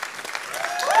night.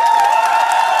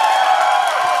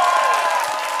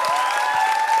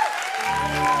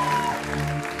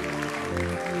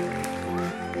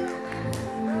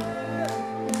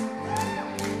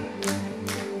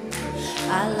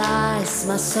 I lost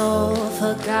my soul,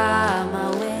 forgot my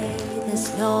way.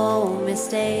 There's no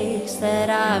mistakes that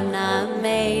I've not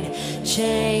made.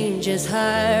 Change is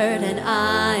hard and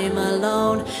I'm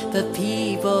alone. The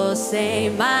people say,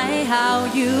 my, how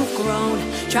you've grown.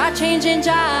 Try changing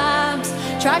jobs,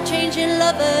 try changing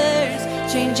lovers,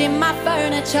 changing my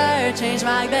furniture, change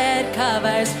my bed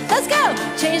covers. Let's go!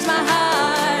 Change my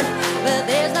heart, but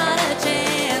there's not a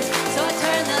chance. So I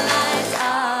turn the lights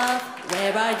off.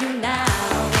 Where are you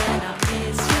now when I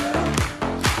miss you?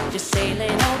 Just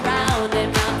sailing around in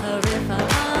my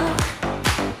peripheral.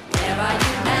 Where are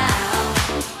you now?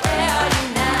 Where are you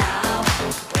now?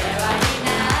 Where are you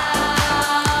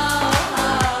now?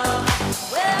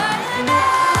 Where are you now?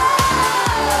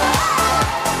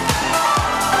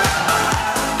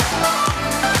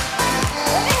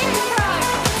 Let me hear you cry.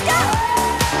 Let's go!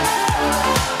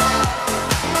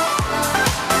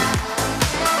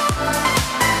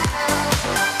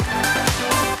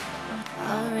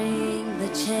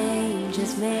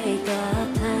 Make a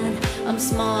plan. I'm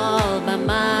small but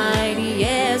mighty,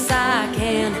 yes I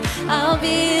can. I'll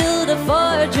build a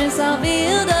fortress, I'll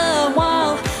build a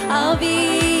wall. I'll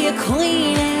be a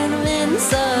queen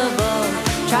invincible.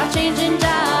 Try changing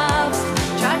jobs,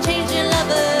 try changing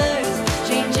lovers,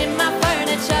 changing my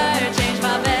furniture, change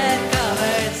my bed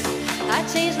covers. I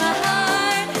changed my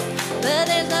heart, but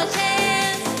there's no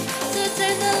chance to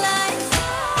turn the lights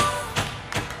off.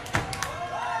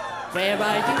 Where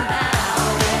are you now?